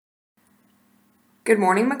Good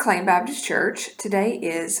morning, McLean Baptist Church. Today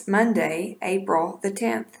is Monday, April the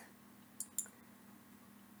 10th.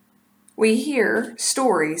 We hear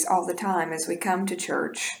stories all the time as we come to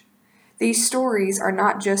church. These stories are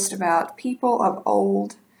not just about people of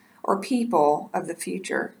old or people of the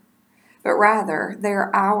future, but rather they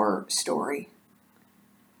are our story.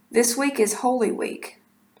 This week is Holy Week.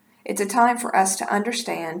 It's a time for us to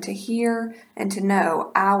understand, to hear, and to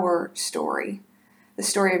know our story. The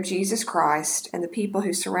story of Jesus Christ and the people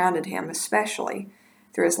who surrounded him, especially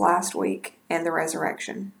through his last week and the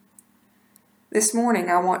resurrection. This morning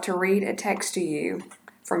I want to read a text to you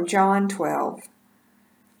from John 12.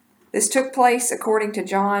 This took place, according to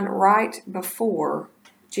John, right before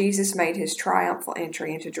Jesus made his triumphal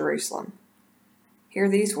entry into Jerusalem. Hear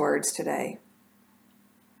these words today.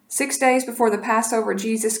 6 days before the Passover,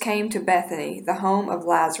 Jesus came to Bethany, the home of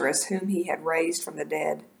Lazarus, whom he had raised from the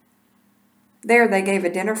dead. There they gave a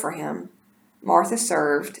dinner for him. Martha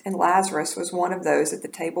served, and Lazarus was one of those at the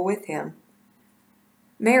table with him.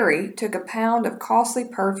 Mary took a pound of costly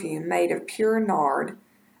perfume made of pure nard,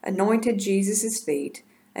 anointed Jesus' feet,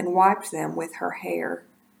 and wiped them with her hair.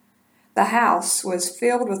 The house was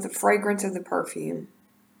filled with the fragrance of the perfume.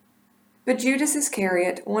 But Judas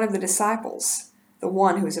Iscariot, one of the disciples, the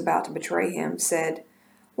one who was about to betray him, said,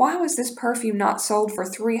 "Why was this perfume not sold for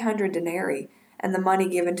 300 denarii and the money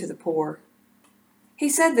given to the poor?" He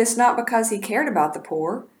said this not because he cared about the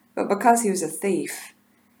poor, but because he was a thief.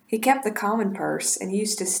 He kept the common purse and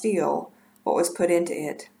used to steal what was put into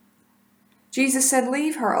it. Jesus said,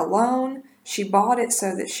 "Leave her alone. She bought it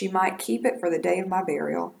so that she might keep it for the day of my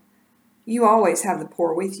burial. You always have the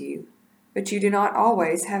poor with you, but you do not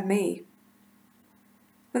always have me."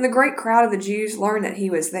 When the great crowd of the Jews learned that he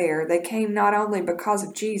was there, they came not only because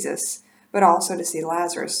of Jesus, but also to see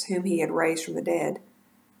Lazarus, whom he had raised from the dead.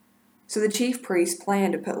 So the chief priests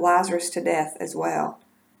planned to put Lazarus to death as well,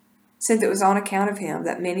 since it was on account of him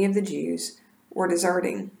that many of the Jews were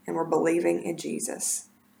deserting and were believing in Jesus.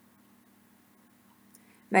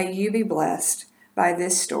 May you be blessed by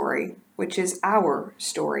this story, which is our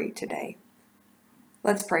story today.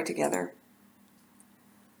 Let's pray together.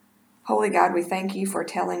 Holy God, we thank you for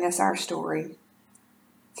telling us our story.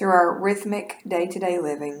 Through our rhythmic day-to-day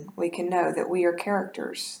living, we can know that we are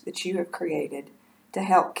characters that you have created to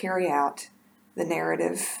help carry out the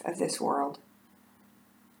narrative of this world.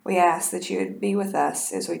 We ask that you would be with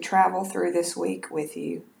us as we travel through this week with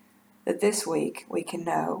you, that this week we can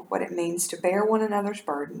know what it means to bear one another's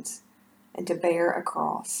burdens and to bear a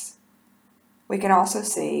cross. We can also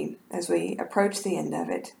see, as we approach the end of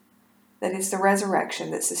it, that it's the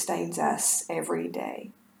resurrection that sustains us every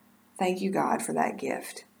day. Thank you, God, for that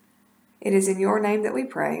gift. It is in your name that we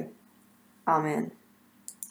pray. Amen.